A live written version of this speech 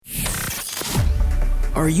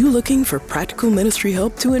Are you looking for practical ministry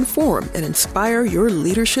help to inform and inspire your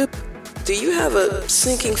leadership? Do you have a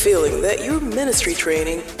sinking feeling that your ministry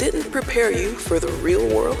training didn't prepare you for the real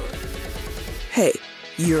world? Hey,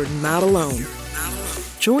 you're not alone.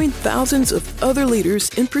 Join thousands of other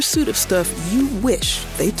leaders in pursuit of stuff you wish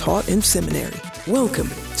they taught in seminary.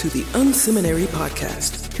 Welcome to the unSeminary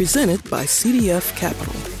podcast, presented by CDF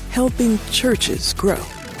Capital, helping churches grow.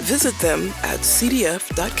 Visit them at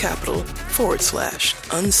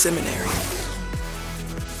cdf.capital/unseminary.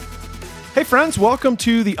 Hey friends, welcome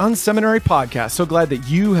to the unSeminary podcast. So glad that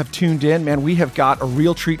you have tuned in. Man, we have got a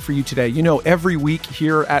real treat for you today. You know, every week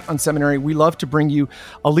here at unSeminary, we love to bring you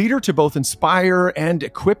a leader to both inspire and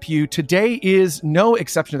equip you. Today is no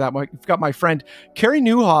exception to that. We've got my friend Carey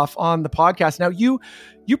Nieuwhof on the podcast. Now, you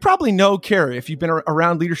probably know Carey if you've been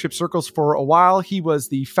around leadership circles for a while. He was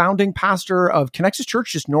the founding pastor of Connexus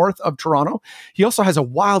Church just north of Toronto. He also has a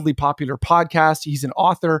wildly popular podcast. He's an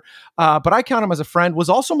author, but I count him as a friend, was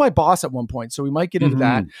also my boss at one point. So we might get into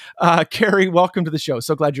that. Carey, welcome to the show.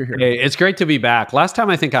 So glad you're here. Hey, it's great to be back. Last time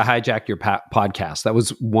I think I hijacked your podcast. That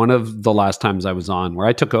was one of the last times I was on where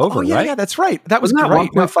I took over, right? Yeah, that's right. That was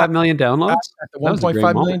great. 1.5 million downloads?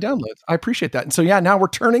 1.5 million downloads. I appreciate that. And so, now we're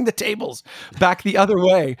turning the tables back the other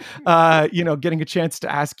way. Getting a chance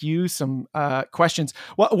to ask you some questions.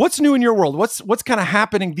 What's new in your world? What's kind of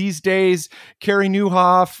happening these days? Carey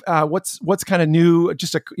Nieuwhof, what's kind of new?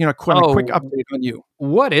 Just a quick update on you.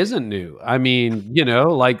 What isn't new? I mean,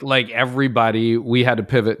 like everybody, we had to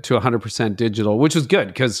pivot to 100% digital, which was good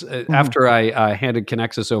because after I handed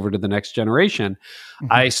Connexus over to the next generation,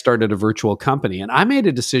 I started a virtual company, and I made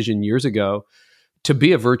a decision years ago to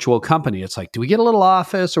be a virtual company. It's like, do we get a little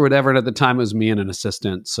office or whatever? And at the time, it was me and an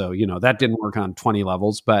assistant. So, that didn't work on 20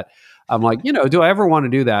 levels. But I'm like, do I ever want to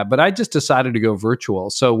do that? But I just decided to go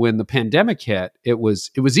virtual. So when the pandemic hit, it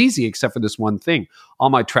was easy, except for this one thing.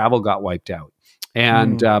 All my travel got wiped out.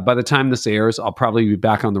 And by the time this airs, I'll probably be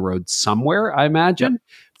back on the road somewhere, I imagine.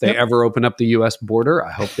 If they ever open up the U.S. border,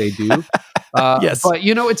 I hope they do. Yes. But,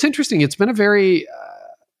 it's interesting. It's been a very...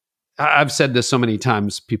 I've said this so many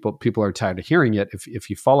times, people are tired of hearing it if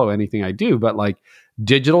you follow anything I do, but like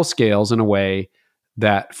digital scales in a way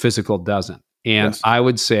that physical doesn't. And I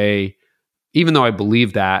would say, even though I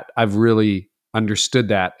believe that, I've really understood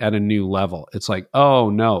that at a new level. It's like, oh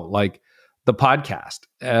no, like the podcast.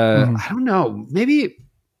 I don't know, maybe,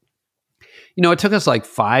 it took us like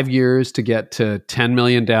 5 years to get to 10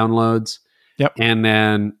 million downloads. Yep. And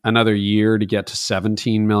then another year to get to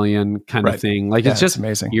 17 million kind of thing. Like it's just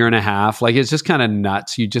amazing. Year and a half. Like it's just kind of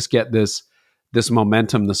nuts. You just get this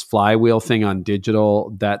momentum, this flywheel thing on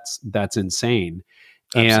digital. That's insane.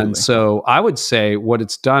 Absolutely. And so I would say what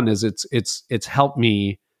it's done is it's helped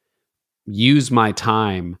me use my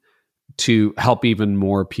time to help even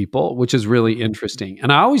more people, which is really interesting.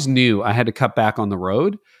 And I always knew I had to cut back on the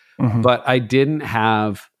road, but I didn't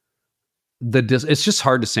have it's just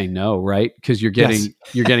hard to say no, right? Because you're getting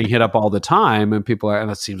hit up all the time, and people are,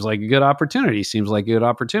 that seems like a good opportunity.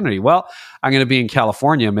 Well, I'm going to be in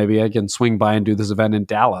California. Maybe I can swing by and do this event in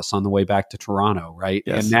Dallas on the way back to Toronto, right?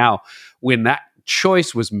 Yes. And now, when that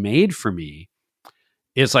choice was made for me,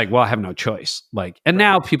 it's like, well, I have no choice.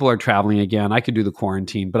 Now people are traveling again. I could do the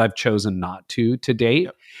quarantine, but I've chosen not to date,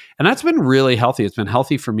 and that's been really healthy. It's been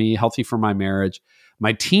healthy for me, healthy for my marriage.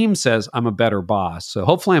 My team says I'm a better boss. So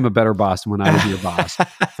hopefully I'm a better boss than when I was your boss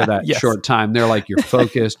for that short time. They're like, you're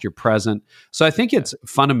focused, you're present. So I think it's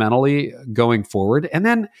fundamentally going forward. And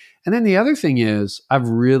then the other thing is I've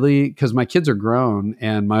really, because my kids are grown,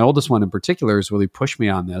 and my oldest one in particular has really pushed me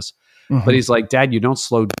on this, but he's like, Dad, you don't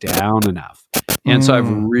slow down enough. And so I've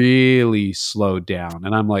really slowed down,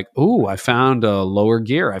 and I'm like, oh, I found a lower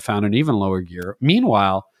gear. I found an even lower gear.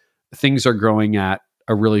 Meanwhile, things are growing at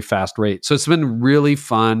a really fast rate. So it's been really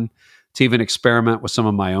fun to even experiment with some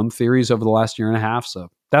of my own theories over the last year and a half. So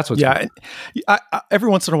that's what's going on. Every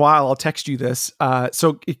once in a while, I'll text you this.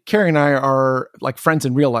 So Carey and I are like friends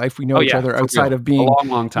in real life. We know each other outside of being a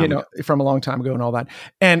long time ago. From a long time ago and all that.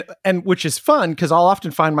 And which is fun because I'll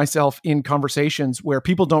often find myself in conversations where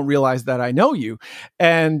people don't realize that I know you.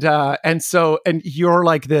 And you're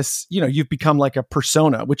like this, you've become like a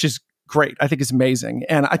persona, which is great. I think it's amazing.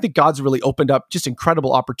 And I think God's really opened up just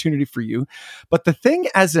incredible opportunity for you. But the thing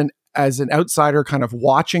as an outsider kind of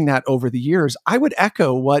watching that over the years, I would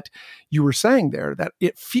echo what you were saying there, that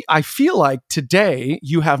I feel like today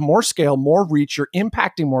you have more scale, more reach, you're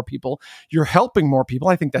impacting more people, you're helping more people.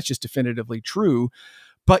 I think that's just definitively true.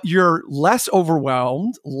 But you're less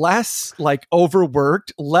overwhelmed, less like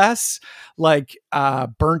overworked, less like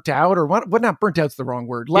burnt out, or what? Not burnt out's the wrong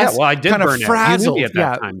word. Less I did kind burn of frazzled. You knew me at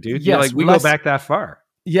that time, dude. Yes, we go back that far.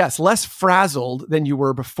 Yes, less frazzled than you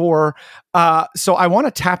were before. So I want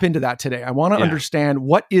to tap into that today. I want to understand,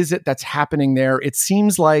 what is it that's happening there? It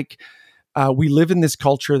seems like we live in this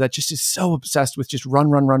culture that just is so obsessed with just run.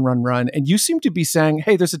 And you seem to be saying,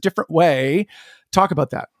 hey, there's a different way. Talk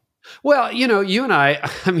about that. Well, you and I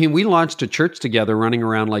mean, we launched a church together running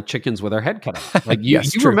around like chickens with our head cut off. Like you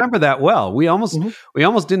remember that well. We almost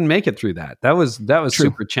didn't make it through that. That was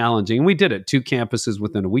super challenging. And we did it. 2 campuses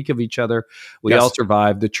within a week of each other. We all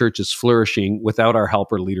survived. The church is flourishing without our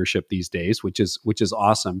help or leadership these days, which is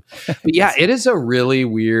awesome. But yeah, it is a really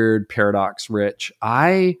weird paradox, Rich.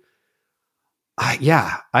 I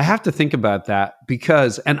have to think about that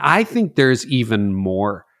and I think there's even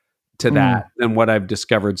more to that than what I've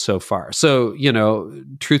discovered so far. So,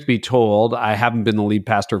 truth be told, I haven't been the lead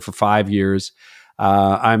pastor for 5 years.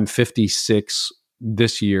 I'm 56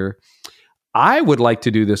 this year. I would like to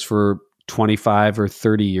do this for 25 or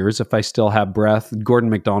 30 years if I still have breath. Gordon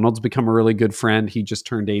McDonald's become a really good friend. He just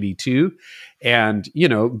turned 82. And,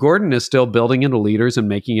 Gordon is still building into leaders and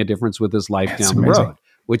making a difference with his life down the road,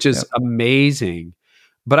 which is amazing.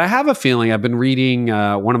 But I have a feeling, I've been reading,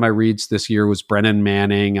 one of my reads this year was Brennan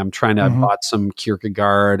Manning. I bought some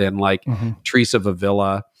Kierkegaard and Teresa of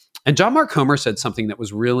Avila. And John Mark Comer said something that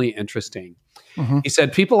was really interesting. He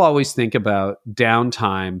said, people always think about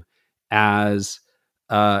downtime as,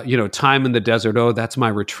 time in the desert. Oh, that's my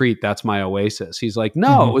retreat. That's my oasis. He's like,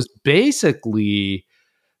 no, it was basically,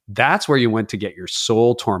 that's where you went to get your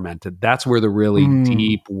soul tormented. That's where the really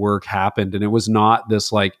deep work happened. And it was not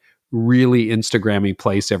this really Instagrammy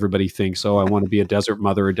place everybody thinks, oh, I want to be a desert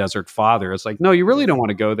mother or desert father. It's like, no, you really don't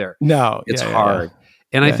want to go there. No, it's hard.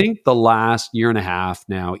 And I think the last year and a half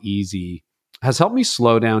now, easy, has helped me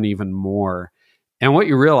slow down even more. And what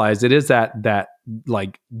you realize, it is that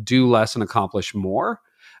do less and accomplish more.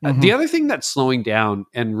 The other thing that's slowing down,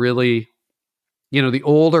 and really, the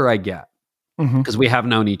older I get, because we have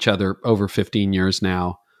known each other over 15 years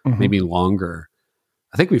now, maybe longer.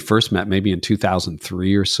 I think we first met maybe in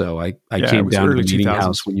 2003 or so. I came down to the meeting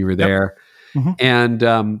house when you were there. And,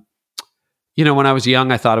 when I was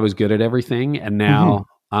young, I thought I was good at everything. And now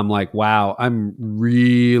I'm like, wow, I'm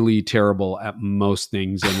really terrible at most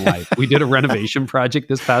things in life. We did a renovation project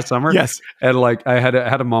this past summer. Yes. And I had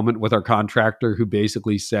a moment with our contractor who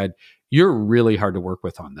basically said, you're really hard to work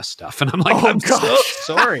with on this stuff. And I'm like, I'm so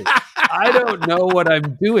sorry. I don't know what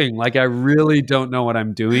I'm doing. I really don't know what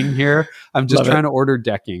I'm doing here. I'm just trying to order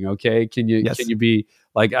decking. Okay. Can you be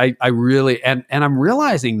I really, and I'm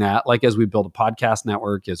realizing that as we build a podcast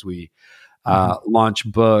network, as we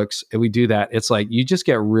launch books, and we do that, it's you just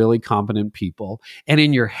get really competent people. And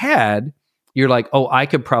in your head, you're like, oh, I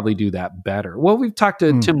could probably do that better. Well, we've talked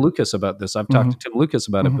to Tim Lucas about this. I've talked to Tim Lucas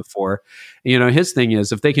about it before. His thing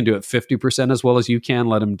is, if they can do it 50% as well as you can,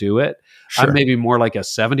 let them do it. Sure. I'm maybe more like a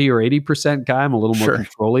 70 or 80% guy. I'm a little more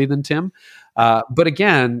control-y than Tim. But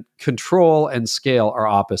again, control and scale are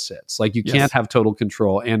opposites. You can't have total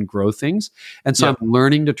control and grow things. And so I'm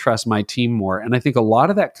learning to trust my team more. And I think a lot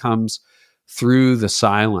of that comes through the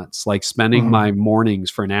silence, spending my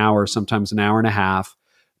mornings for an hour, sometimes an hour and a half,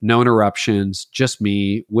 no interruptions, just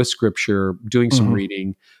me with scripture, doing some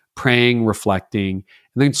reading, praying, reflecting,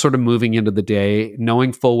 and then sort of moving into the day,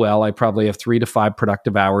 knowing full well I probably have 3 to 5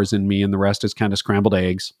 productive hours in me, and the rest is kind of scrambled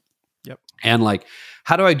eggs. Yep. And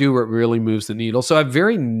how do I do what really moves the needle? So I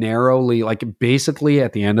very narrowly, basically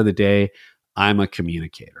at the end of the day, I'm a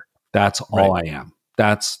communicator. That's all I am.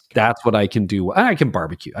 That's what I can do. I can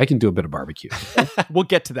barbecue. I can do a bit of barbecue. We'll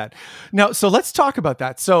get to that. Now, so let's talk about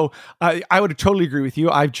that. So I would totally agree with you.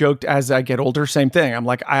 I've joked as I get older, same thing. I'm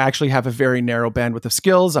like, I actually have a very narrow bandwidth of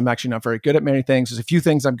skills. I'm actually not very good at many things. There's a few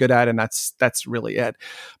things I'm good at, and that's really it.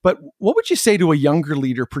 But what would you say to a younger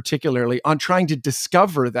leader, particularly on trying to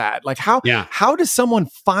discover that? How does someone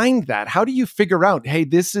find that? How do you figure out, hey,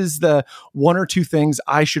 this is the 1 or 2 things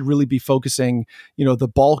I should really be focusing, the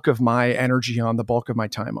bulk of my energy on, the bulk of my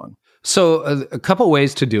time on? So a couple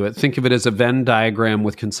ways to do it. Think of it as a Venn diagram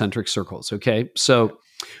with concentric circles. Okay. So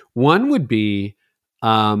one would be,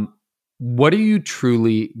 what are you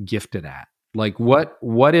truly gifted at?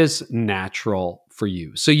 What is natural for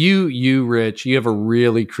you? So you, Rich, you have a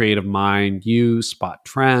really creative mind. You spot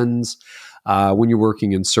trends. When you're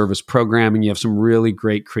working in service programming, you have some really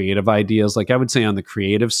great creative ideas. I would say on the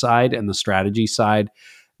creative side and the strategy side,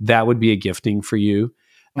 that would be a gifting for you.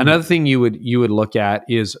 Another thing you would look at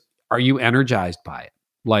is, are you energized by it?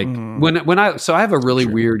 So I have a really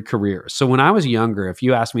weird career. So when I was younger, if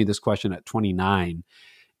you asked me this question at 29,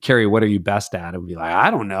 Carey, what are you best at? I would be like, I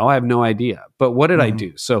don't know. I have no idea. But what did I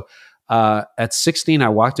do? So at 16, I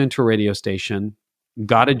walked into a radio station,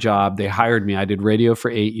 got a job. They hired me. I did radio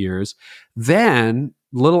for 8 years. Then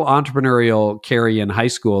little entrepreneurial Carey in high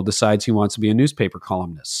school decides he wants to be a newspaper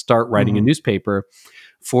columnist, start writing a newspaper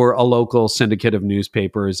for a local syndicate of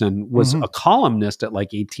newspapers, and was a columnist at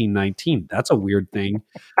like 18, 19. That's a weird thing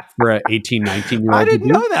for an 18, 19-year-old. I didn't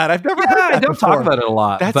know that. I've never heard that I don't before. talk about it a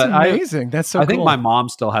lot. That's but amazing. That's so cool. I think my mom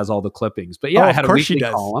still has all the clippings. But yeah, I had a weekly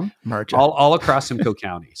column all across Simcoe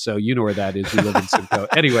County. So you know where that is. We live in Simcoe.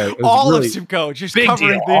 Anyway, it was all really of Simcoe, just big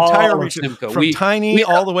covering deal. the entire All region. Simcoe. From Tiny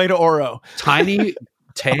all the way to Oro. Tiny,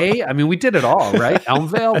 Tay. I mean, we did it all, right?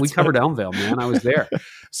 Elmvale. We covered Elmvale, man. I was there.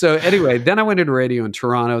 So anyway, then I went into radio in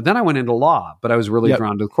Toronto. Then I went into law, but I was really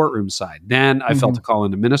drawn to the courtroom side. Then I felt a call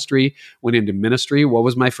into ministry, went into ministry. What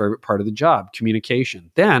was my favorite part of the job?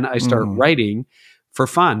 Communication. Then I started writing for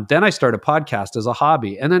fun. Then I started a podcast as a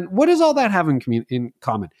hobby. And then what does all that have in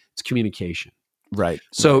common? It's communication. Right.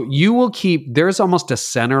 So you will there's almost a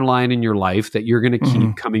center line in your life that you're going to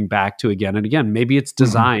keep coming back to again and again. Maybe it's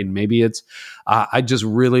design. Maybe it's, I just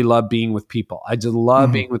really love being with people. I just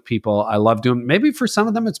love being with people. I love doing, maybe for some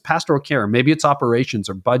of them, it's pastoral care. Maybe it's operations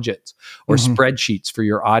or budgets or spreadsheets for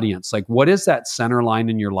your audience. Like, what is that center line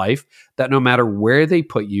in your life that no matter where they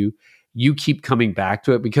put you, you keep coming back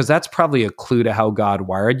to it? Because that's probably a clue to how God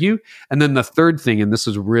wired you. And then the third thing, and this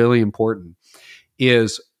is really important,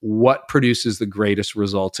 is what produces the greatest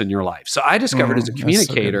results in your life. So I discovered as a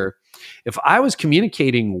communicator, if I was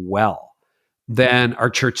communicating well, then our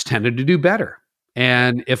church tended to do better.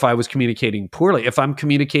 And if I was communicating poorly, if I'm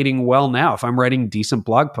communicating well now, if I'm writing decent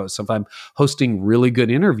blog posts, if I'm hosting really good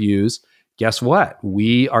interviews, guess what?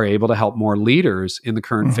 We are able to help more leaders in the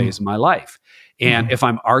current phase of my life. And if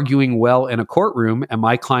I'm arguing well in a courtroom and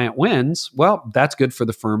my client wins, well, that's good for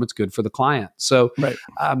the firm. It's good for the client. So,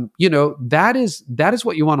 that is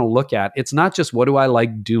what you want to look at. It's not just what do I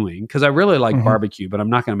like doing? Because I really like barbecue, but I'm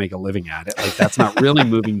not going to make a living at it. Like, that's not really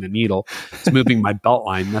moving the needle. It's moving my belt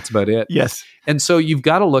line. That's about it. Yes. And so you've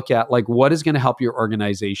got to look at like what is going to help your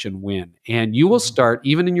organization win. And you will start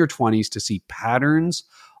even in your 20s to see patterns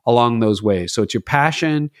along those ways. So it's your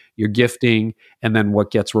passion, your gifting, and then what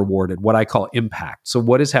gets rewarded, what I call impact. So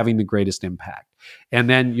what is having the greatest impact? And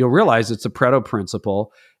then you'll realize it's a Pareto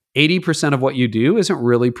principle. 80% of what you do isn't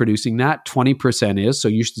really producing that. 20% is. So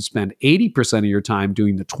you should spend 80% of your time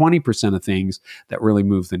doing the 20% of things that really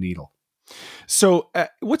move the needle. So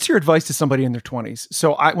what's your advice to somebody in their 20s?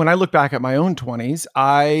 So when I look back at my own 20s,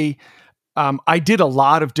 I did a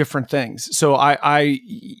lot of different things. So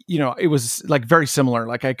it was like very similar.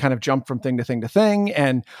 Like I kind of jumped from thing to thing to thing.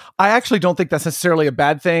 And I actually don't think that's necessarily a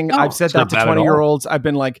bad thing. No, I've said that to 20-year-olds. I've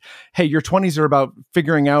been like, hey, your 20s are about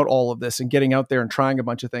figuring out all of this and getting out there and trying a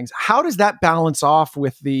bunch of things. How does that balance off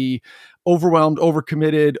with the overwhelmed,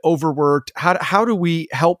 overcommitted, overworked? How do we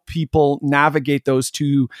help people navigate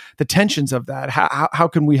the tensions of that? How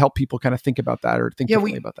can we help people kind of think about that or think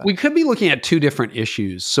differently about that? We could be looking at two different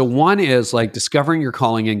issues. So one is like discovering your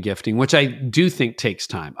calling and gifting, which I do think takes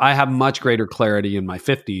time. I have much greater clarity in my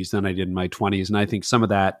 50s than I did in my 20s. And I think some of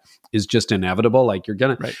that is just inevitable. Like you're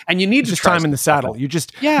going to, and you need to try time in the saddle. You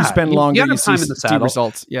spend longer, you see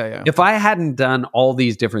results. Yeah. If I hadn't done all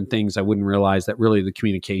these different things, I wouldn't realize that really the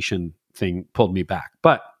communication thing pulled me back.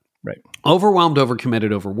 But overwhelmed,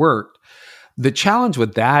 overcommitted, overworked. The challenge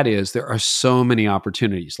with that is there are so many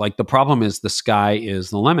opportunities. Like the problem is the sky is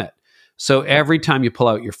the limit. So every time you pull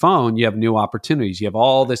out your phone, you have new opportunities. You have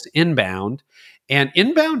all this inbound. And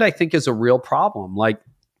inbound, I think, is a real problem. Like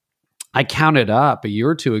I counted up a year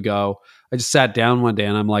or two ago. I just sat down one day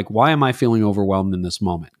and I'm like, why am I feeling overwhelmed in this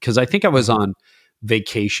moment? Because I think I was on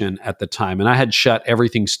vacation at the time and I had shut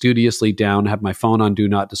everything studiously down, had my phone on do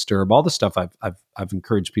not disturb, all the stuff I've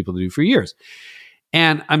encouraged people to do for years.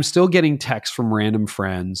 And I'm still getting texts from random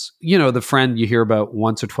friends. You know, the friend you hear about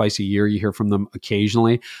once or twice a year, you hear from them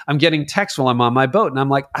occasionally. I'm getting texts while I'm on my boat and I'm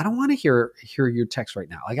like, I don't want to hear your text right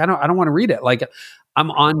now. Like I don't want to read it. Like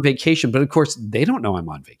I'm on vacation, but of course they don't know I'm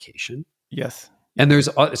on vacation. Yes. And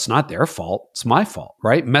it's not their fault. It's my fault,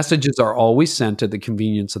 right? Messages are always sent at the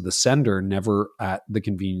convenience of the sender, never at the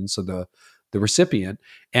convenience of the recipient.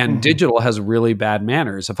 And digital has really bad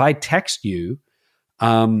manners. If I text you,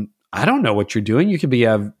 I don't know what you're doing. You could be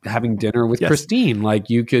having dinner with Christine. Like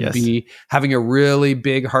you could be having a really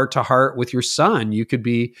big heart-to-heart with your son. You could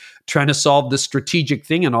be trying to solve this strategic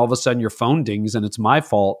thing and all of a sudden your phone dings and it's my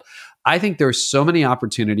fault. I think there's so many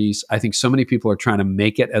opportunities. I think so many people are trying to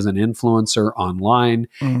make it as an influencer online.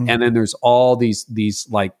 And then there's all these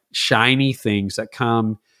like shiny things that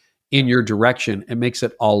come in your direction. It makes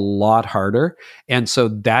it a lot harder. And so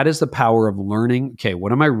that is the power of learning. Okay,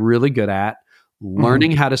 what am I really good at? Learning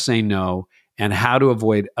how to say no and how to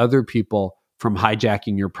avoid other people from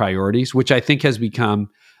hijacking your priorities, which I think has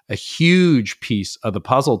become a huge piece of the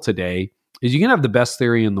puzzle today. Is you can have the best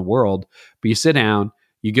theory in the world, but you sit down,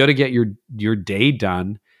 you go to get your day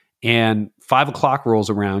done, and 5 o'clock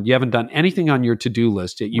rolls around. You haven't done anything on your to-do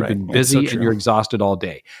list yet. You've been busy and you're exhausted all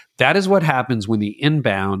day. That is what happens when the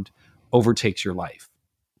inbound overtakes your life.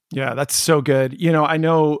 Yeah, that's so good. I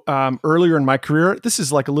know earlier in my career, this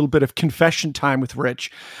is like a little bit of confession time with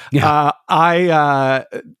Rich. Yeah.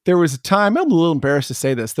 There was a time, I'm a little embarrassed to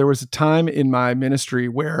say this. There was a time in my ministry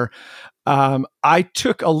where I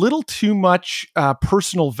took a little too much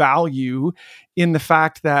personal value in the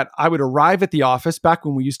fact that I would arrive at the office back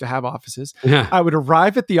when we used to have offices. Yeah. I would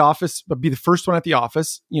arrive at the office, but be the first one at the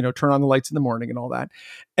office, turn on the lights in the morning and all that.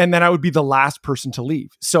 And then I would be the last person to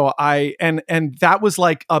leave. So and that was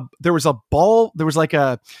like there was like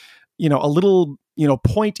a little,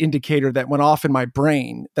 point indicator that went off in my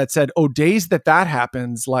brain that said, oh, days that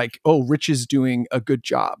happens, like, oh, Rich is doing a good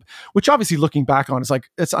job, which obviously looking back on is like,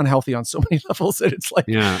 it's unhealthy on so many levels. And it's like,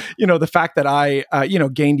 the fact that I,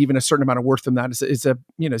 gained even a certain amount of worth from that is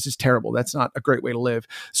it's just terrible. That's not a great way to live.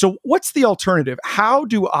 So what's the alternative? How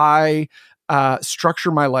do I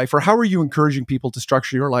structure my life, or how are you encouraging people to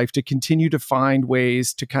structure your life to continue to find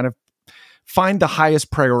ways to kind of find the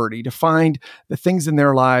highest priority, to find the things in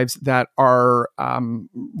their lives that are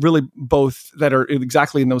really both, that are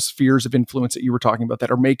exactly in those spheres of influence that you were talking about, that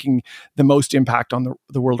are making the most impact on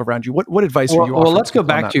the world around you? What advice are you offering? Well, let's go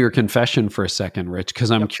back to your confession for a second, Rich, because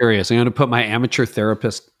I'm curious. I'm going to put my amateur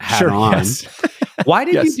therapist hat on. Yes. Why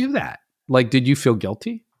did you do that? Like, did you feel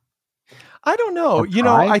guilty? I don't know.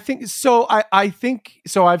 I think so. I think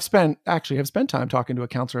so. I've spent time talking to a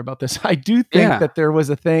counselor about this. I do think that there was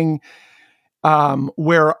a thing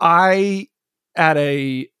where I, at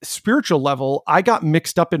a spiritual level, I got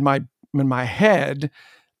mixed up in my head.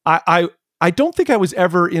 I don't think I was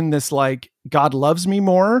ever in this, like, God loves me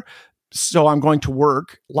more, so I'm going to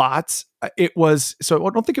work lots. I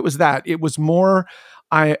don't think it was that. It was more,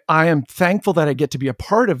 I am thankful that I get to be a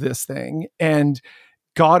part of this thing, and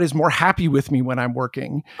God is more happy with me when I'm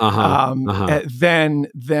working than,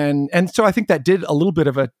 and so I think that did a little bit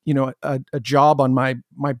of a job on my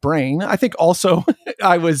brain. I think also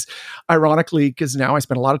I was, ironically, because now I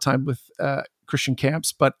spend a lot of time with Christian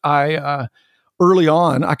camps, but early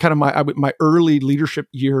on, my early leadership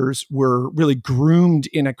years were really groomed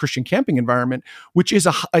in a Christian camping environment, which is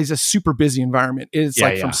a super busy environment. It's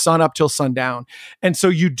from sun up till sundown, and so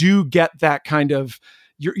you do get that kind of.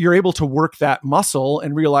 You're able to work that muscle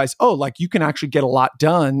and realize, oh, like, you can actually get a lot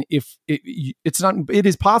done if it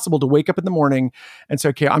is possible to wake up in the morning and say,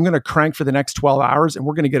 okay, I'm going to crank for the next 12 hours and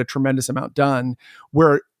we're going to get a tremendous amount done,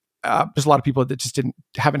 where there's a lot of people that just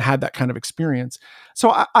haven't had that kind of experience.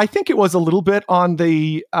 So I think it was a little bit on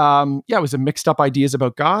the, it was a mixed up ideas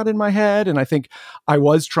about God in my head. And I think I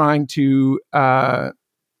was trying to,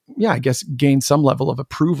 I guess, gain some level of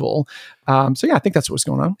approval. I think that's what's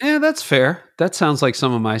going on. Yeah, that's fair. That sounds like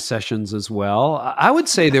some of my sessions as well. I would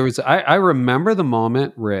say I remember the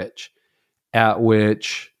moment, Rich, at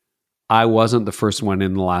which I wasn't the first one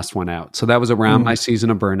in, the last one out. So that was around my season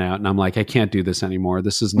of burnout. And I'm like, I can't do this anymore.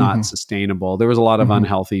 This is not sustainable. There was a lot of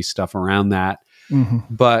unhealthy stuff around that.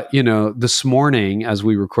 But, this morning, as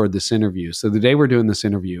we record this interview, so the day we're doing this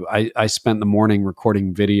interview, I spent the morning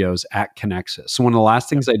recording videos at Connexus. So one of the last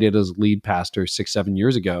things I did as lead pastor 6-7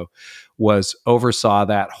 years ago was oversaw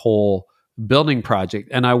that whole building project.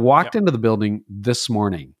 And I walked into the building this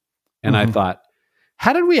morning and I thought,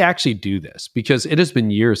 how did we actually do this? Because it has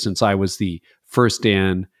been years since I was the first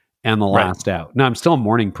in and the last out. Now, I'm still a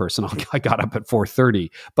morning person. I got up at 4:30,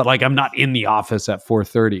 but like, I'm not in the office at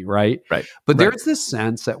 4:30, right? Right. But there's this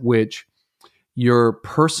sense at which your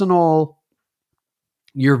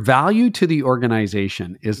value to the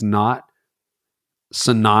organization is not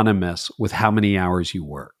synonymous with how many hours you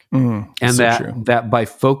work. And that by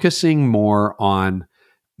focusing more on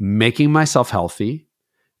making myself healthy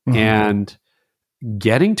and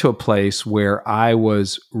getting to a place where I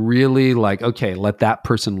was really like, okay, let that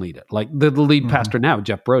person lead it. Like the lead pastor now,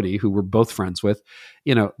 Jeff Brody, who we're both friends with,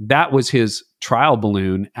 that was his trial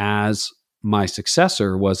balloon as my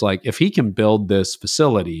successor, was like, if he can build this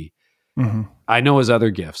facility, I know his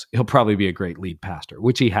other gifts, he'll probably be a great lead pastor,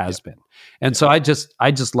 which he has been. And so I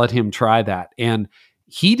just let him try that. And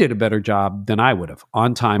he did a better job than I would have,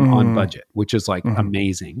 on time, on budget, which is like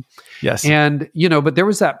amazing. Yes. And, but there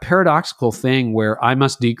was that paradoxical thing where I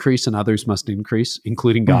must decrease and others must increase,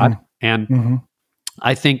 including God. And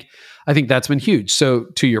I think that's been huge. So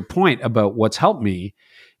to your point about what's helped me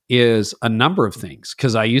is a number of things,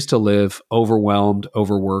 because I used to live overwhelmed,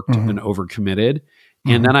 overworked, and overcommitted.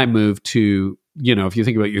 And then I moved to if you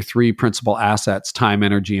think about your three principal assets, time,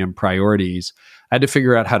 energy, and priorities, I had to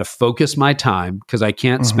figure out how to focus my time because I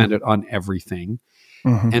can't spend it on everything.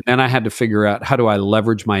 And then I had to figure out, how do I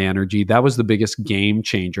leverage my energy? That was the biggest game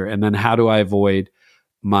changer. And then how do I avoid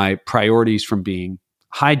my priorities from being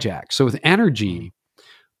hijacked? So with energy,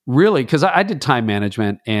 really, because I did time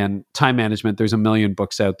management, there's a million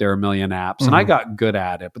books out there, a million apps, and I got good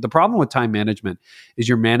at it. But the problem with time management is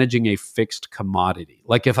you're managing a fixed commodity.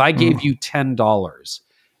 Like if I gave you $10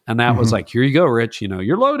 and that was like, here you go, Rich,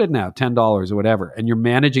 you're loaded now, $10 or whatever, and you're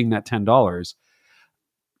managing that $10,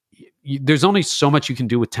 there's only so much you can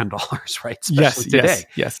do with $10, right? Especially today.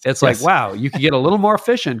 Yes. It's like, wow, you could get a little more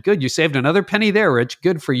efficient. Good. You saved another penny there, Rich.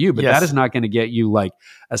 Good for you. But that is not going to get you like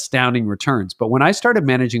astounding returns. But when I started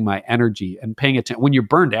managing my energy and paying attention, when you're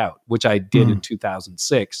burned out, which I did in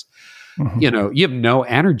 2006, you have no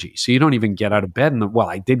energy. So you don't even get out of bed.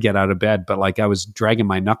 I did get out of bed, but like I was dragging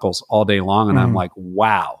my knuckles all day long. And I'm like,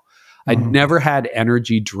 wow, I never had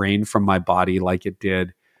energy drained from my body like it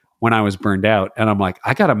did when I was burned out. And I'm like,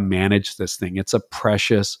 I got to manage this thing. It's a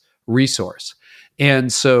precious resource.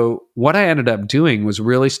 And so what I ended up doing was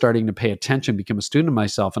really starting to pay attention, become a student of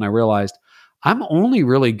myself. And I realized I'm only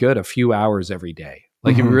really good a few hours every day.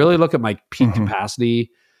 Like if you really look at my peak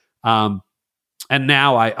capacity, and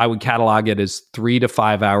now I would catalog it as 3 to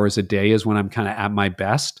 5 hours a day is when I'm kind of at my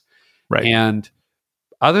best. Right. And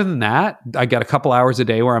other than that, I got a couple hours a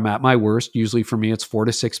day where I'm at my worst. Usually for me, it's 4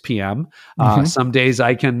 to 6 p.m. Some days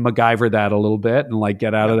I can MacGyver that a little bit and like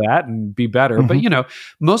get out of that and be better. But,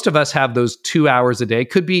 most of us have those 2 hours a day.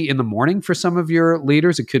 It could be in the morning for some of your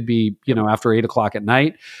leaders. It could be, after 8 o'clock at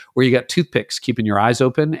night where you got toothpicks keeping your eyes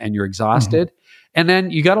open and you're exhausted. And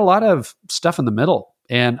then you got a lot of stuff in the middle.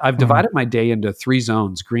 And I've divided my day into 3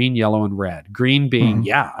 zones: green, yellow, and red. Green being,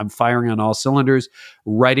 I'm firing on all cylinders,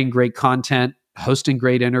 writing great content, hosting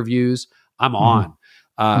great interviews, I'm on.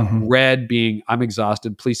 Red being, I'm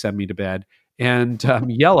exhausted, please send me to bed. And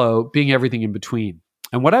yellow being everything in between.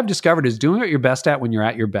 And what I've discovered is doing what you're best at when you're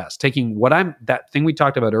at your best. Taking that thing we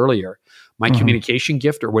talked about earlier, my communication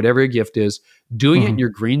gift or whatever your gift is, doing it in your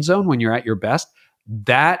green zone when you're at your best.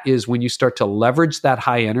 That is when you start to leverage that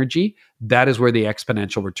high energy. That is where the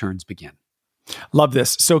exponential returns begin. Love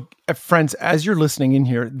this. So friends, as you're listening in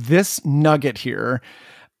here, this nugget here,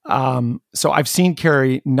 so I've seen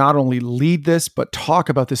Carey not only lead this, but talk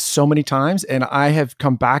about this so many times. And I have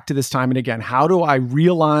come back to this time and again. How do I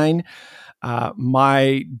realign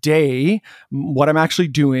my day, what I'm actually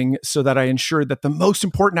doing, so that I ensure that the most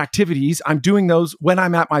important activities, I'm doing those when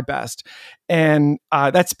I'm at my best? And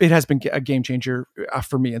it has been a game changer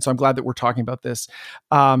for me. And so I'm glad that we're talking about this.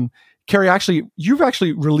 Carey, you've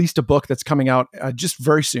actually released a book that's coming out just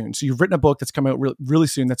very soon. So you've written a book that's coming out really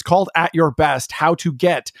soon that's called At Your Best: How to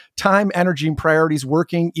Get Time, Energy, and Priorities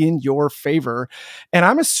Working in Your Favor. And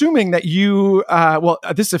I'm assuming that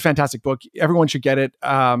this is a fantastic book. Everyone should get it.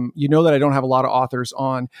 You know that I don't have a lot of authors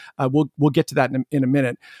on. We'll get to that in a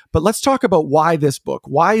minute. But let's talk about why this book.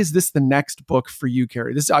 Why is this the next book for you,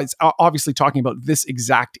 Carey? This is obviously talking about this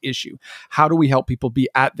exact issue. How do we help people be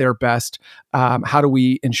at their best? How do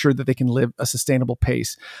we ensure that they can live a sustainable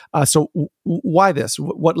pace? So why this?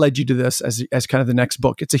 What led you to this as kind of the next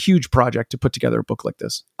book? It's a huge project to put together a book like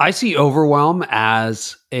this. I see overwhelm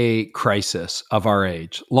as a crisis of our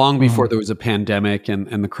age, long before there was a pandemic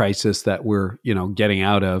and the crisis that we're, getting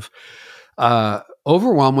out of.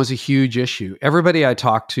 Overwhelm was a huge issue. Everybody I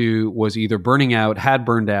talked to was either burning out, had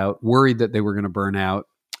burned out, worried that they were going to burn out.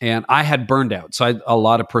 And I had burned out. So I had a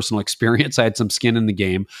lot of personal experience. I had some skin in the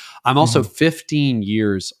game. I'm also 15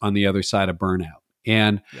 years on the other side of burnout.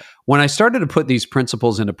 And when I started to put these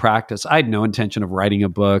principles into practice, I had no intention of writing a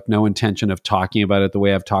book, no intention of talking about it the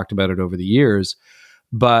way I've talked about it over the years.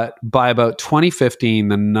 But by about 2015,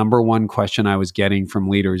 the number one question I was getting from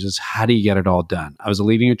leaders is, how do you get it all done? I was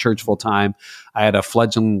leading a church full time. I had a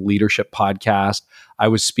fledgling leadership podcast. I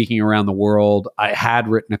was speaking around the world. I had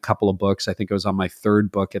written a couple of books. I think I was on my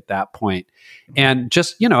 3rd book at that point. And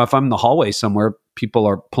just, if I'm in the hallway somewhere, people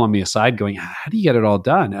are pulling me aside going, how do you get it all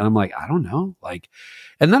done? And I'm like, I don't know.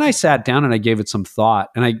 And then I sat down and I gave it some thought,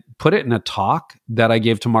 and I put it in a talk that I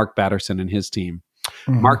gave to Mark Batterson and his team.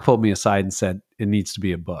 Mark pulled me aside and said, it needs to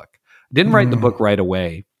be a book. I didn't write the book right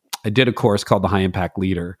away. I did a course called The High Impact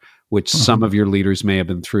Leader, which some of your leaders may have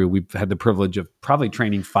been through. We've had the privilege of probably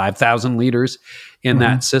training 5,000 leaders in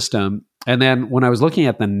that system. And then when I was looking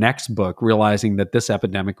at the next book, realizing that this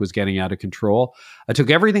epidemic was getting out of control, I took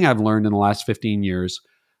everything I've learned in the last 15 years,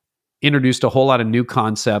 introduced a whole lot of new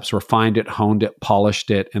concepts, refined it, honed it, polished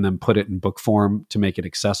it, and then put it in book form to make it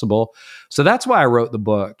accessible. So that's why I wrote the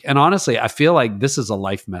book. And honestly, I feel like this is a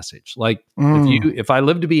life message. Like if I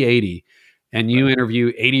live to be 80 and you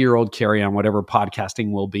interview 80-year-old Carey on whatever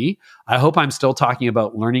podcasting will be, I hope I'm still talking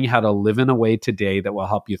about learning how to live in a way today that will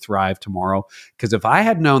help you thrive tomorrow. Because if I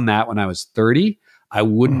had known that when I was 30, I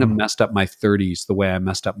wouldn't have messed up my 30s the way I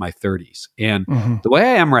messed up my 30s. And the way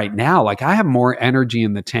I am right now, like I have more energy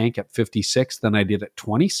in the tank at 56 than I did at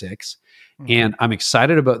 26. And I'm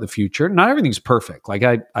excited about the future. Not everything's perfect. Like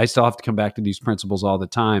I still have to come back to these principles all the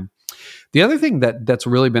time. The other thing that's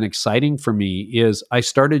really been exciting for me is I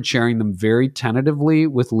started sharing them very tentatively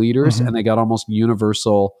with leaders, and they got almost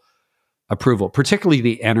universal approval, particularly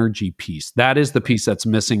the energy piece. That is the piece that's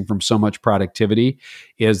missing from so much productivity,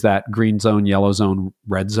 is that green zone, yellow zone,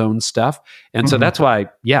 red zone stuff. And so that's why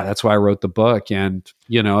I wrote the book. And,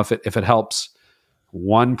 if it helps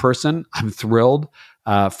one person, I'm thrilled.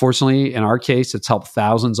 Fortunately, in our case, it's helped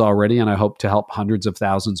thousands already, and I hope to help hundreds of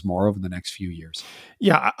thousands more over the next few years.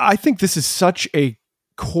 Yeah, I think this is such a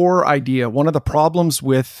core idea. One of the problems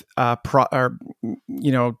with time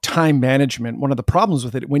management, one of the problems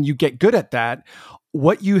with it, when you get good at that,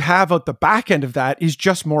 what you have at the back end of that is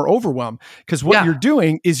just more overwhelm, because what you're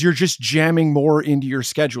doing is you're just jamming more into your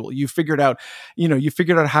schedule. You figured out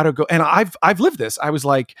how to go. And I've lived this. I was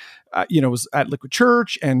like, was at Liquid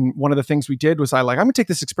Church. And one of the things we did was I'm going to take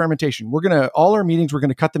this experimentation. All our meetings, we're going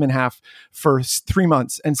to cut them in half for 3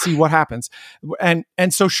 months and see what happens. And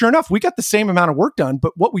so sure enough, we got the same amount of work done,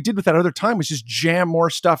 but what we did with that other time was just jam more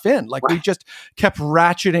stuff in. We just kept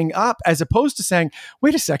ratcheting up, as opposed to saying,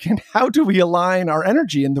 wait a second, how do we align our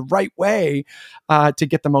energy in the right way to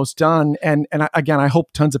get the most done? And again, I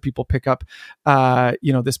hope tons of people pick up,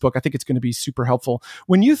 this book. I think it's going to be super helpful.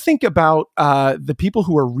 When you think about the people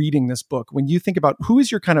who are reading this book, when you think about who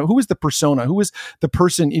is the persona, who is the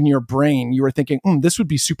person in your brain you were thinking, this would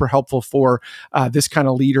be super helpful for this kind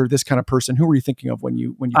of leader, this kind of person, who were you thinking of when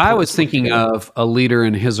you I was thinking of a leader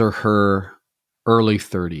in his or her early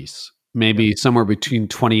 30s, maybe somewhere between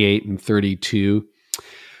 28 and 32.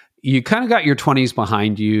 You kind of got your 20s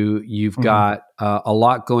behind you. You've got a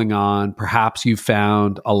lot going on. Perhaps you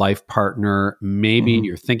found a life partner. Maybe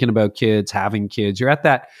you're thinking about kids, having kids. You're at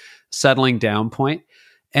that settling down point.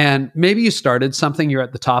 And maybe you started something. You're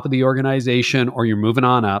at the top of the organization, or you're moving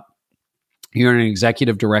on up. You're in an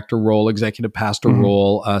executive director role, executive pastor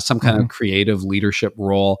role, some kind of creative leadership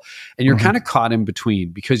role. And you're kind of caught in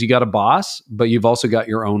between, because you got a boss, but you've also got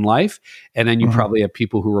your own life. And then you probably have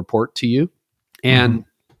people who report to you. And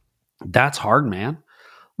that's hard, man.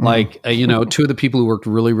 Like, two of the people who worked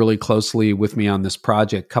really, really closely with me on this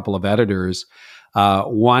project, couple of editors,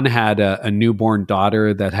 one had a newborn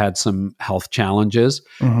daughter that had some health challenges.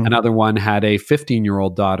 Another one had a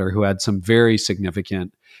 15-year-old daughter who had some very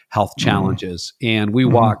significant health challenges. And we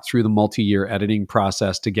walked through the multi-year editing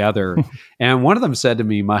process together. And one of them said to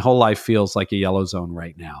me, my whole life feels like a yellow zone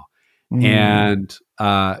right now. And,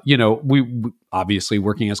 we obviously,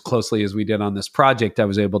 working as closely as we did on this project, I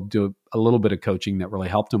was able to do a little bit of coaching that really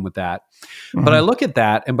helped him with that. But I look at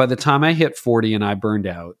that, and by the time I hit 40 and I burned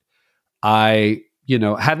out, I,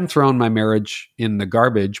 hadn't thrown my marriage in the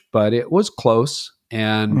garbage, but it was close,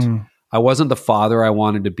 and I wasn't the father I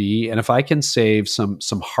wanted to be. And if I can save some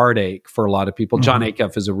heartache for a lot of people, John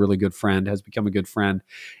Acuff is a really good friend, has become a good friend.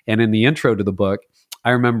 And in the intro to the book,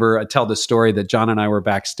 I remember I tell this story that John and I were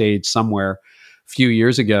backstage somewhere a few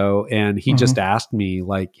years ago, and he just asked me,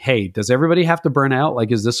 like, hey, does everybody have to burn out?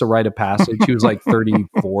 Like, is this a rite of passage? He was like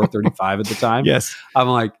 34, 35 at the time. Yes. I'm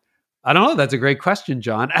like, I don't know. That's a great question,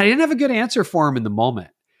 John. I didn't have a good answer for him in the moment.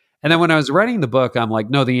 And then when I was writing the book, I'm like,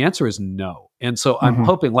 no, the answer is no. And so I'm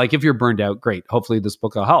hoping, like, if you're burned out, great. Hopefully this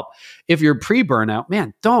book will help. If you're pre-burnout,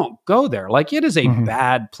 man, don't go there. Like, it is a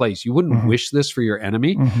bad place. You wouldn't wish this for your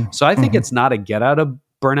enemy. So I think it's not a get out of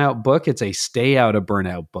burnout book. It's a stay out of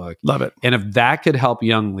burnout book. Love it. And if that could help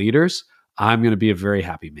young leaders, I'm going to be a very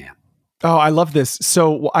happy man. Oh, I love this.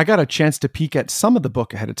 So I got a chance to peek at some of the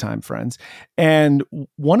book ahead of time, friends. And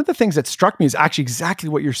one of the things that struck me is actually exactly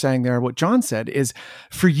what you're saying there. What John said is,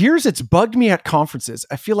 for years, it's bugged me at conferences.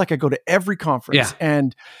 I feel like I go to every conference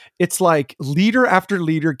and it's like leader after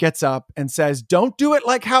leader gets up and says, don't do it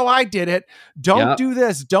like how I did it. Don't do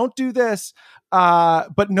this. Don't do this.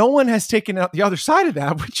 But no one has taken out the other side of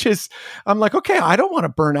that, which is, I'm like, okay, I don't want to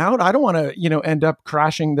burn out. I don't want to, end up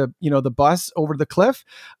crashing the bus over the cliff.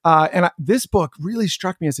 This book really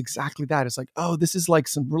struck me as exactly that. It's like, oh, this is like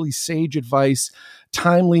some really sage advice,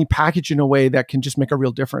 timely, packaged in a way that can just make a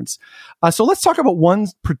real difference. So let's talk about one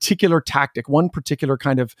particular tactic, one particular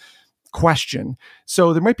kind of question.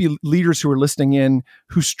 So there might be leaders who are listening in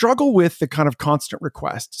who struggle with the kind of constant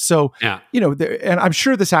request. So, and I'm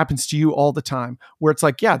sure this happens to you all the time, where it's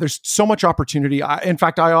like, there's so much opportunity. In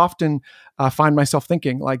fact, I often find myself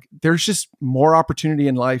thinking like, there's just more opportunity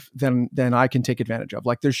in life than I can take advantage of.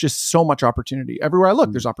 Like, there's just so much opportunity everywhere I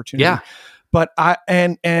look. There's opportunity. Yeah. But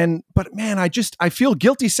man, I feel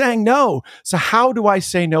guilty saying no. So how do I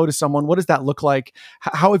say no to someone? What does that look like?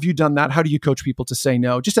 How have you done that? How do you coach people to say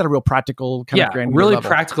no? Just at a real practical kind of granular really level.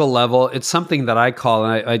 Practical level. It's something that I call,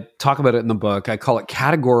 and I talk about it in the book, I call it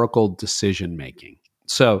categorical decision making.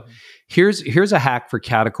 So here's a hack for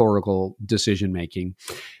categorical decision making.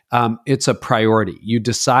 It's a priority. You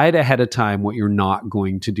decide ahead of time what you're not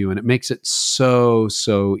going to do, and it makes it so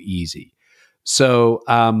easy. So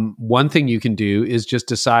one thing you can do is just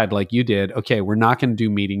decide, like you did, okay, we're not going to do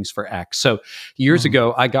meetings for X. So years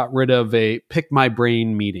ago, I got rid of a pick my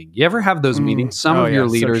brain meeting. You ever have those meetings? Some of your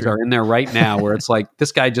leaders are in there right now where it's like,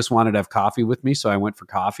 this guy just wanted to have coffee with me, so I went for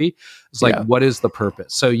coffee. It's like, what is the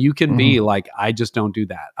purpose? So you can be like, I just don't do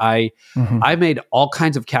that. I made all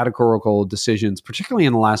kinds of categorical decisions, particularly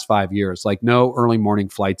in the last 5 years, like no early morning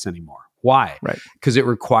flights anymore. Why? Right. Because it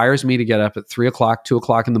requires me to get up at 3 o'clock, 2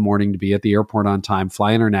 o'clock in the morning to be at the airport on time,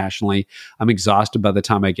 fly internationally. I'm exhausted by the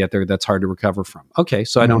time I get there. That's hard to recover from. Okay,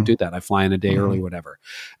 so I don't do that. I fly in a day early, whatever.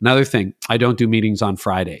 Another thing, I don't do meetings on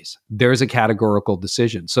Fridays. There's a categorical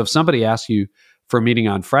decision. So if somebody asks you for a meeting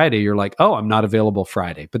on Friday, you're like, oh, I'm not available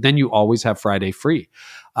Friday. But then you always have Friday free.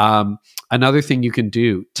 Another thing you can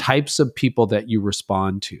do, types of people that you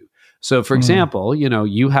respond to. So for example,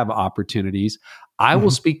 you have opportunities. I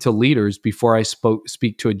will speak to leaders before I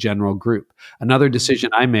speak to a general group. Another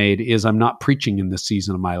decision I made is I'm not preaching in this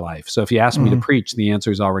season of my life. So if you ask me to preach, the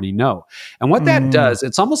answer is already no. And what that does,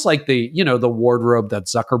 it's almost like the wardrobe that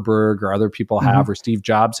Zuckerberg or other people have or Steve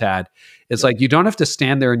Jobs had. It's like you don't have to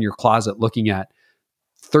stand there in your closet looking at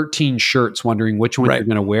 13 shirts wondering which one you're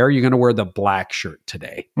going to wear. You're going to wear the black shirt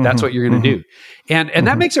today. That's what you're going to do. And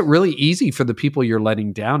that makes it really easy for the people you're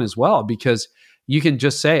letting down as well, because you can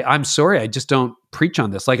just say, I'm sorry, I just don't preach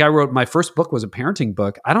on this. Like I wrote, my first book was a parenting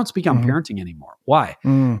book. I don't speak on parenting anymore. Why?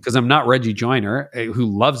 Because I'm not Reggie Joiner, who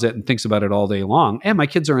loves it and thinks about it all day long. And my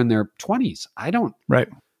kids are in their 20s. I don't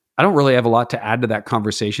really have a lot to add to that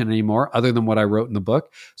conversation anymore, other than what I wrote in the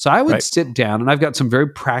book. So I would sit down, and I've got some very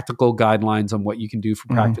practical guidelines on what you can do for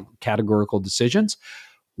practical categorical decisions.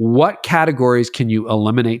 What categories can you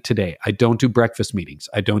eliminate today? I don't do breakfast meetings.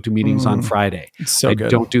 I don't do meetings on Friday. I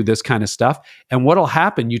don't do this kind of stuff. And what'll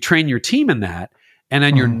happen, you train your team in that, and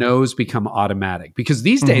then your no's become automatic. Because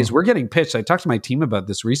these days we're getting pitched. I talked to my team about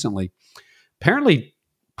this recently. Apparently,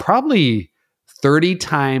 probably 30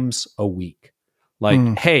 times a week.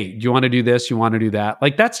 Like, hey, do you want to do this? You want to do that?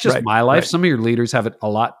 Like, that's just my life. Some of your leaders have it a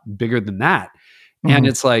lot bigger than that. And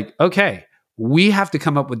it's like, okay, we have to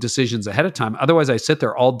come up with decisions ahead of time. Otherwise, I sit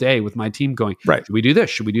there all day with my team going, should we do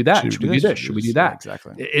this? Should we do that? Should we do this? Should we do that? Yeah,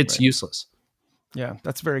 exactly. It's useless. Yeah,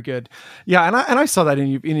 that's very good. Yeah, and I saw that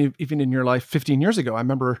even in your life 15 years ago. I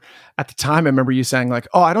remember at the time, you saying like,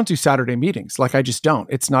 "Oh, I don't do Saturday meetings. Like I just don't.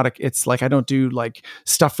 It's like I don't do like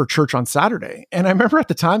stuff for church on Saturday." And I remember at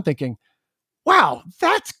the time thinking, wow,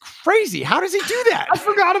 that's crazy. How does he do that? I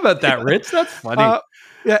forgot about that, Rich. That's funny.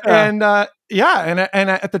 And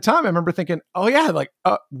at the time I remember thinking, oh yeah, like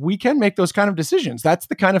we can make those kind of decisions. That's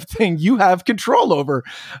the kind of thing you have control over,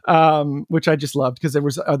 which I just loved, because it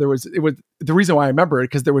was the reason why I remember it,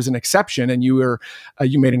 because there was an exception, and you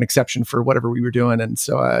made an exception for whatever we were doing. And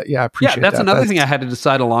so, I appreciate that. That's another thing I had to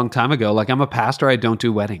decide a long time ago. Like, I'm a pastor. I don't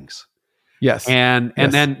do weddings. Yes. And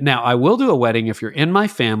then now I will do a wedding if you're in my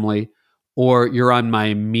family or you're on my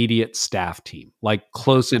immediate staff team, like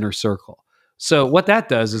close inner circle. So what that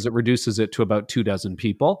does is it reduces it to about 24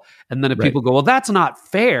 people. And then if people go, well, that's not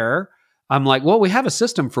fair, I'm like, well, we have a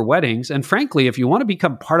system for weddings. And frankly, if you want to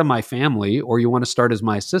become part of my family or you want to start as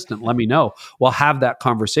my assistant, let me know. We'll have that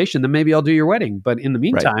conversation. Then maybe I'll do your wedding. But in the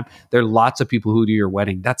meantime, there are lots of people who do your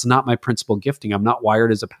wedding. That's not my principal gifting. I'm not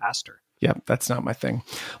wired as a pastor. Yeah, that's not my thing.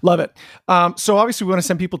 Love it. So obviously we want to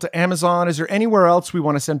send people to Amazon. Is there anywhere else we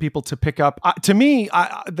want to send people to pick up? To me,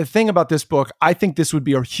 the thing about this book, I think this would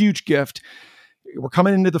be a huge gift. We're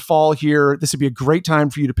coming into the fall here. This would be a great time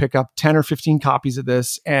for you to pick up 10 or 15 copies of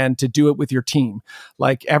this and to do it with your team.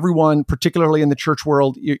 Like everyone, particularly in the church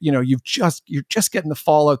world, you're just getting the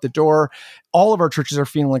fall out the door. All of our churches are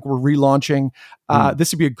feeling like we're relaunching.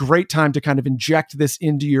 This would be a great time to kind of inject this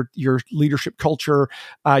into your leadership culture.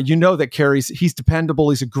 You know that he's dependable.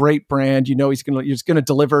 He's a great brand. You know he's going to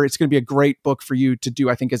deliver. It's going to be a great book for you to do,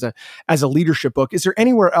 I think, as a leadership book. Is there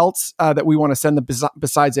anywhere else that we want to send them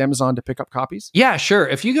besides Amazon to pick up copies? Yeah, sure.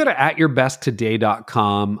 If you go to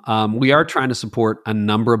atYourBestToday.com, we are trying to support a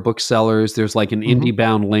number of booksellers. There's like an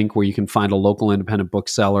IndieBound link where you can find a local independent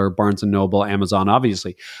bookseller, Barnes & Noble, Amazon,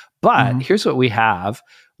 obviously. But here's what we have.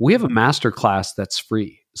 We have a masterclass that's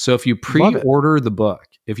free. So if you pre-order the book,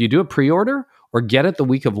 if you do a pre-order or get it the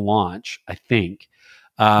week of launch, I think,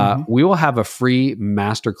 we will have a free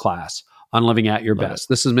masterclass on living at your best.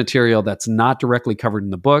 This is material that's not directly covered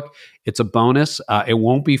in the book. It's a bonus. It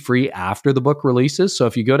won't be free after the book releases. So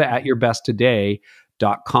if you go to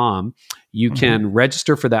atYourBestToday.com, you can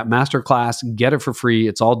register for that masterclass, get it for free.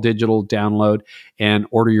 It's all digital, download, and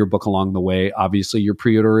order your book along the way. Obviously, your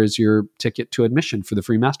pre-order is your ticket to admission for the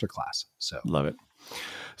free masterclass. So love it.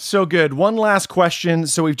 So good. One last question.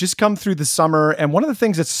 So we've just come through the summer, and one of the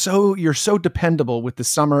things that's you're so dependable with the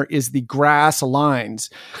summer is the grass lines.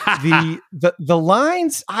 the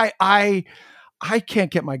lines, I can't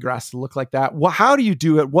get my grass to look like that. Well, how do you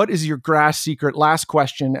do it? What is your grass secret? Last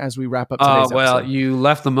question as we wrap up today's episode. Well, you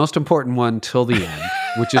left the most important one till the end,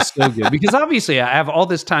 which is so good. Because obviously I have all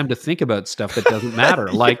this time to think about stuff that doesn't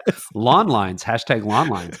matter, like lawn lines, #lawn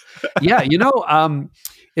lines. Yeah,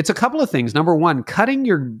 it's a couple of things. Number one, cutting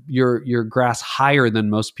your grass higher than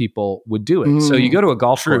most people would do it. So you go to a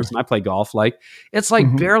golf course, and I play golf. It's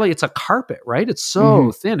barely. It's a carpet, right? It's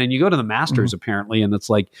so thin. And you go to the Masters apparently, and it's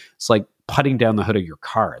like putting down the hood of your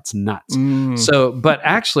car. It's nuts. So, but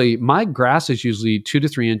actually, my grass is usually 2 to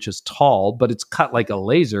 3 inches tall, but it's cut like a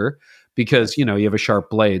laser because you have a sharp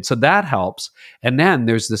blade. So that helps. And then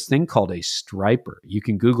there's this thing called a striper. You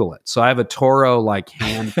can Google it. So I have a Toro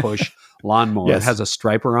hand push lawnmower. Yes. It has a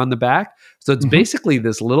striper on the back. So it's basically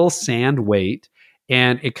this little sand weight,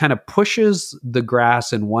 and it kind of pushes the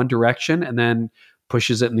grass in one direction and then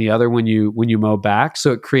pushes it in the other when you mow back.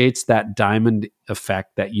 So it creates that diamond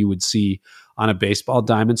effect that you would see on a baseball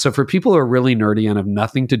diamond. So for people who are really nerdy and have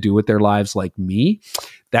nothing to do with their lives like me,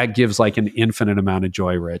 that gives an infinite amount of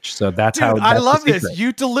joy, Rich. So that's how I love this.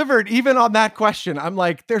 You delivered even on that question. I'm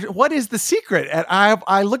like, what is the secret? And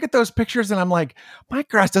I look at those pictures and I'm like, my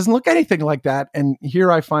grass doesn't look anything like that. And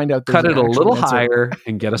here I find out cut it a little higher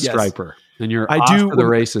and get a striper. And you're off to the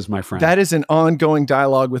races, my friend. That is an ongoing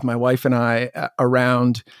dialogue with my wife and I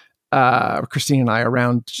around Christine and I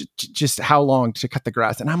around just how long to cut the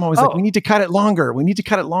grass. And I'm always like, we need to cut it longer. We need to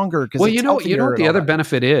cut it longer. Well, you know what the other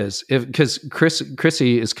benefit is, because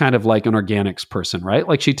Chrissy is kind of like an organics person, right?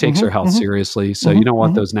 Like she takes her health seriously. So you don't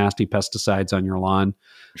want those nasty pesticides on your lawn.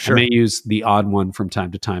 Sure. I may use the odd one from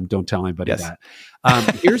time to time. Don't tell anybody that.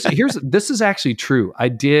 This is actually true. I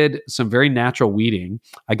did some very natural weeding.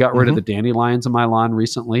 I got rid of the dandelions in my lawn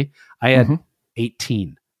recently. I had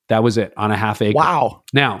 18. That was it on a half acre. Wow.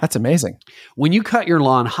 Now, that's amazing. When you cut your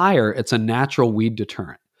lawn higher, it's a natural weed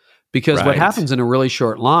deterrent. Because what happens in a really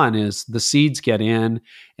short lawn is the seeds get in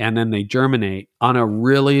and then they germinate. On a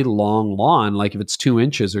really long lawn, like if it's 2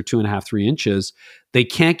 inches or 2.5, 3 inches, they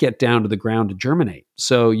can't get down to the ground to germinate.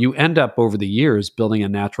 So you end up over the years building a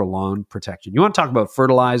natural lawn protection. You want to talk about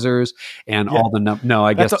fertilizers and all the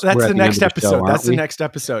I guess that's the next episode. That's the next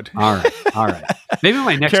episode. All right. Maybe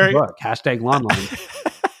my next book, #lawn line.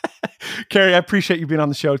 Carey, I appreciate you being on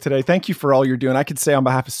the show today. Thank you for all you're doing. I could say on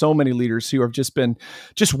behalf of so many leaders who have just been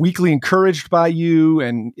weekly encouraged by you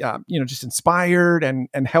and, just inspired and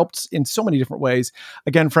helped in so many different ways.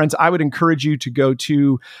 Again, friends, I would encourage you to go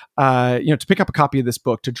to, to pick up a copy of this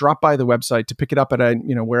book, to drop by the website, to pick it up at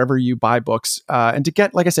wherever you buy books, and to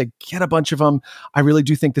get, like I said, get a bunch of them. I really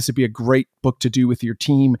do think this would be a great book to do with your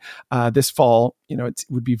team this fall. It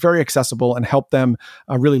would be very accessible and help them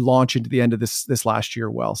really launch into the end of this last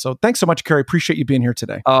year well. So thanks so much, Carey. Appreciate you being here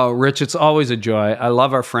today. Oh, Rich, it's always a joy. I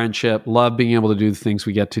love our friendship, love being able to do the things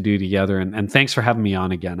we get to do together. And thanks for having me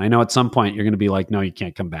on again. I know at some point you're going to be like, no, you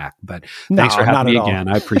can't come back. But thanks for having me again.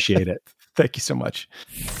 I appreciate it. Thank you so much.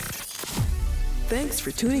 Thanks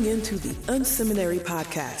for tuning in to the unSeminary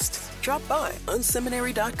podcast. Drop by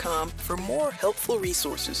unSeminary.com for more helpful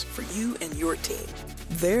resources for you and your team.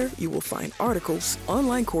 There you will find articles,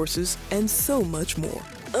 online courses, and so much more.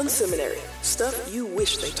 unSeminary, stuff you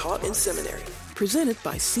wish they taught in seminary. Presented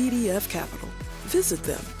by CDF Capital. Visit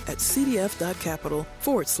them at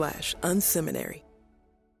cdf.capital/unseminary.